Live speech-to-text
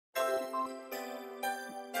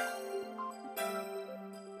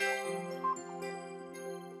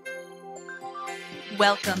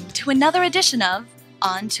Welcome to another edition of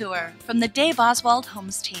On Tour from the Dave Oswald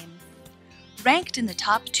Homes team. Ranked in the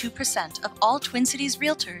top 2% of all Twin Cities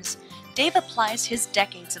realtors, Dave applies his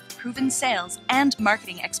decades of proven sales and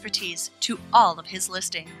marketing expertise to all of his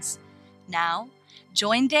listings. Now,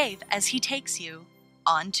 join Dave as he takes you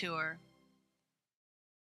on tour.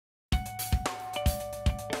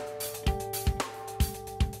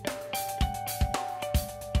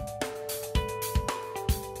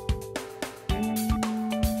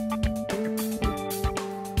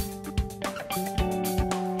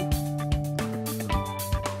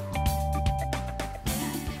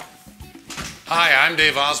 Hi, I'm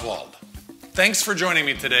Dave Oswald. Thanks for joining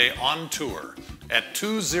me today on tour at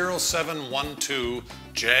 20712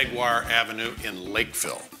 Jaguar Avenue in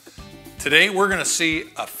Lakeville. Today we're going to see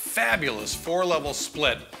a fabulous 4-level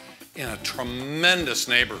split in a tremendous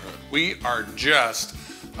neighborhood. We are just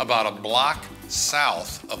about a block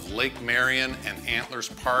south of Lake Marion and Antlers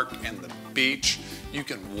Park and the beach. You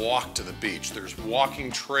can walk to the beach. There's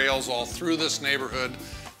walking trails all through this neighborhood.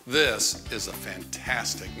 This is a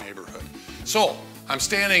fantastic neighborhood. So I'm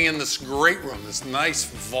standing in this great room, this nice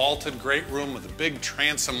vaulted great room with a big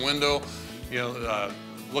transom window.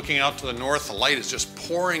 Looking out to the north, the light is just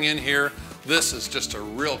pouring in here. This is just a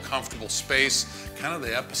real comfortable space, kind of the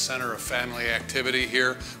epicenter of family activity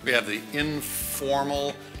here. We have the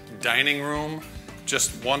informal dining room,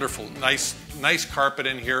 just wonderful, nice carpet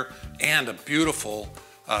in here, and a beautiful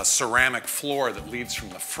ceramic floor that leads from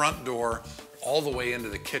the front door all the way into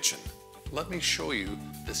the kitchen. Let me show you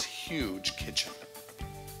this huge kitchen.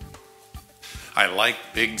 I like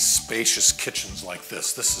big, spacious kitchens like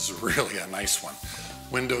this. This is really a nice one.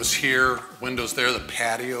 Windows here, windows there, the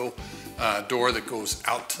patio door that goes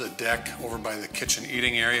out to the deck over by the kitchen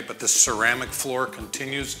eating area, but this ceramic floor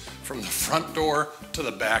continues from the front door to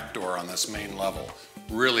the back door on this main level.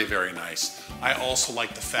 Really very nice. I also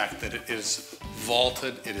like the fact that it is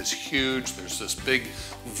vaulted, it is huge, there's this big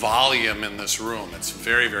volume in this room. It's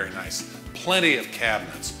very, very nice. Plenty of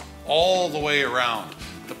cabinets all the way around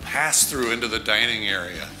to pass through into the dining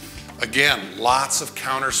area. Again, lots of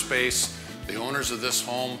counter space. The owners of this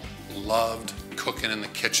home loved cooking in the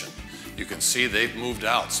kitchen. You can see they've moved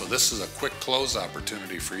out, so this is a quick close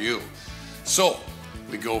opportunity for you. So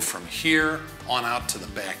we go from here on out to the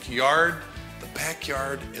backyard. The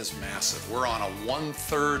backyard is massive. We're on a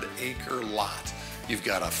 1/3 acre lot. You've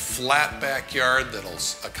got a flat backyard that'll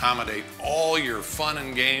accommodate all your fun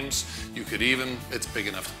and games. You could even, it's big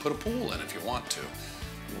enough to put a pool in if you want to.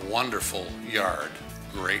 Wonderful yard,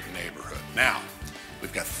 great neighborhood. Now,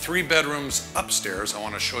 we've got 3 bedrooms upstairs I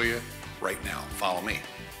want to show you right now. Follow me.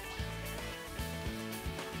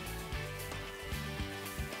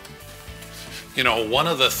 You know, one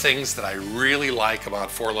of the things that I really like about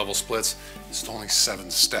 4-level splits is it's only 7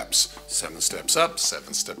 steps. 7 steps up,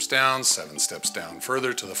 7 steps down, 7 steps down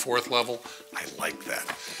further to the 4th level. I like that.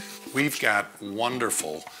 We've got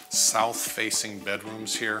wonderful south-facing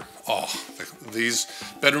bedrooms here. Oh, these,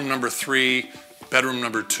 bedroom number 3, bedroom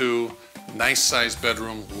number 2, nice sized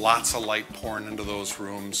bedroom, lots of light pouring into those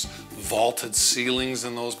rooms, vaulted ceilings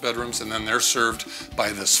in those bedrooms, and then they're served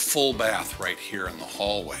by this full bath right here in the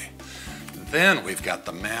hallway. Then we've got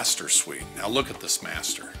the master suite. Now look at this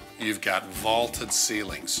master. You've got vaulted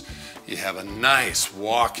ceilings. You have a nice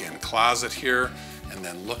walk-in closet here, and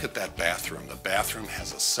then look at that bathroom. The bathroom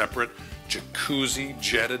has a separate jacuzzi,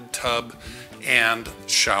 jetted tub, and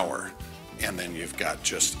shower. And then you've got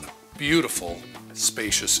just a beautiful,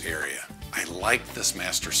 spacious area. I like this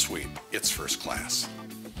master suite. It's first class.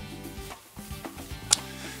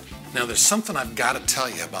 Now there's something I've got to tell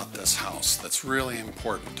you about this house that's really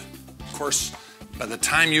important. Of course, by the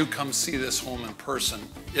time you come see this home in person,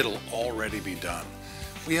 it'll already be done.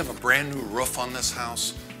 We have a brand new roof on this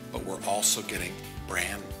house, but we're also getting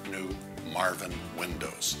brand new Marvin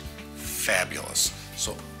windows. Fabulous.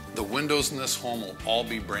 So the windows in this home will all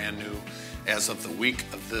be brand new as of the week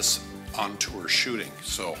of this on tour shooting.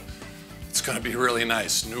 So it's going to be really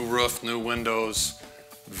nice. New roof, new windows,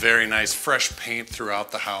 very nice, fresh paint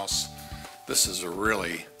throughout the house. This is a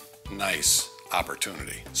really nice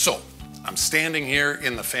opportunity. So I'm standing here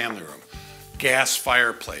in the family room. Gas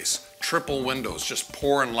fireplace, triple windows, just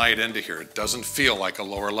pouring light into here. It doesn't feel like a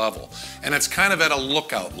lower level. And it's kind of at a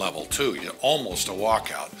lookout level too, almost a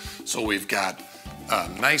walkout. So we've got a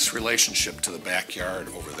nice relationship to the backyard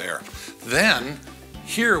over there. Then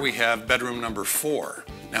here we have bedroom number 4.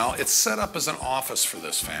 Now it's set up as an office for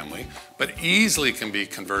this family, but easily can be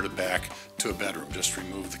converted back to a bedroom. Just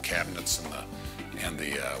remove the cabinets and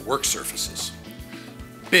the work surfaces.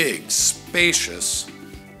 Big, spacious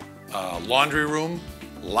laundry room,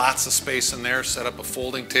 Lots of space in there. Set up a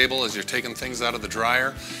folding table as you're taking things out of the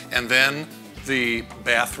dryer. And then the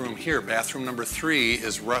bathroom here, bathroom number 3,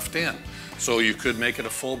 is roughed in. So you could make it a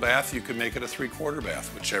full bath, you could make it a 3/4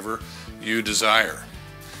 bath, whichever you desire.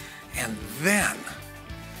 And then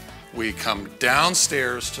we come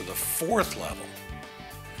downstairs to the 4th level.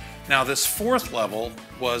 Now this 4th level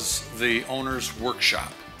was the owner's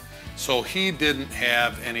workshop. So he didn't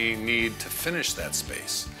have any need to finish that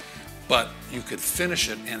space. But you could finish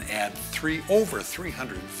it and add over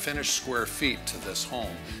 300 finished square feet to this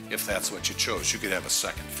home if that's what you chose. You could have a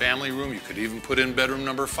second family room. You could even put in bedroom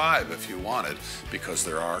number 5 if you wanted, because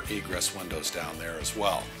there are egress windows down there as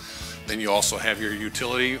well. Then you also have your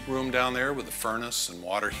utility room down there with a furnace and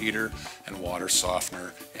water heater and water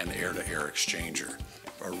softener and air-to-air exchanger.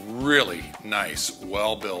 A really nice,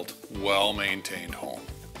 well-built, well-maintained home.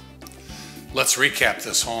 Let's recap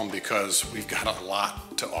this home because we've got a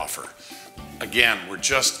lot to offer. Again, we're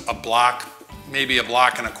just a block, maybe a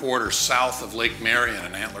block and a quarter south of Lake Marion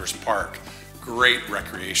and Antlers Park. Great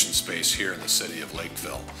recreation space here in the city of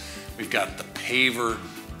Lakeville. We've got the paver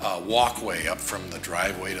walkway up from the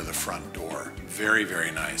driveway to the front door. Very,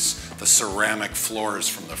 very nice. The ceramic floors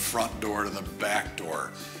from the front door to the back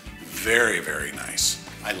door. Very, very nice.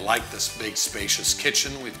 I like this big spacious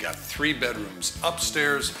kitchen. We've got 3 bedrooms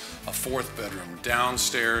upstairs, a 4th bedroom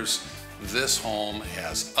downstairs. This home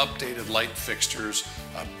has updated light fixtures,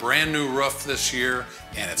 a brand new roof this year,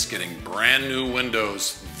 and it's getting brand new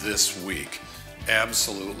windows this week.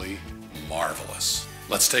 Absolutely marvelous.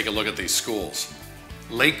 Let's take a look at these schools.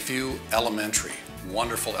 Lakeview Elementary,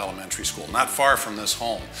 wonderful elementary school, not far from this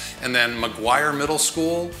home. And then McGuire Middle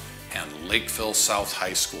School and Lakeville South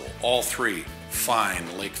High School, all 3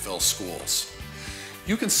 fine Lakeville schools.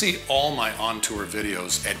 You can see all my on-tour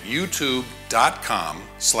videos at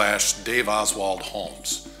youtube.com/Dave Oswald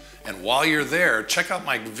Homes. And while you're there, check out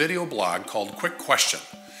my video blog called Quick Question.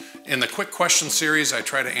 In the Quick Question series, I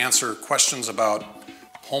try to answer questions about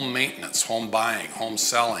home maintenance, home buying, home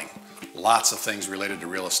selling, lots of things related to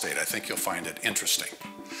real estate. I think you'll find it interesting.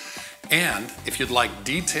 And if you'd like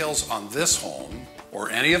details on this home or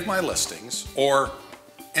any of my listings or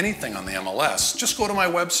anything on the MLS, just go to my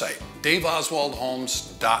website,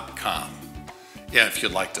 daveoswaldhomes.com. Yeah, if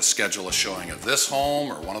you'd like to schedule a showing of this home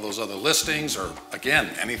or one of those other listings, or again,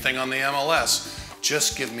 anything on the MLS,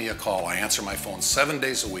 just give me a call. I answer my phone 7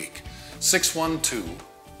 days a week,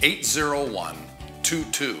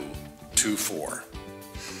 612-801-2224.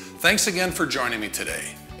 Thanks again for joining me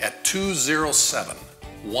today at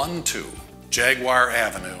 20712 Jaguar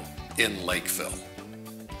Avenue in Lakeville.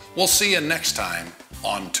 We'll see you next time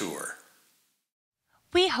on tour.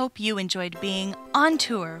 We hope you enjoyed being on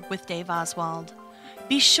tour with Dave Oswald.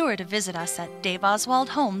 Be sure to visit us at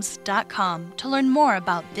daveoswaldhomes.com to learn more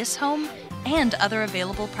about this home and other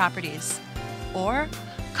available properties. Or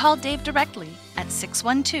call Dave directly at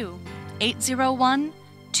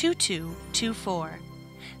 612-801-2224.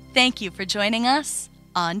 Thank you for joining us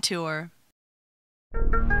on tour.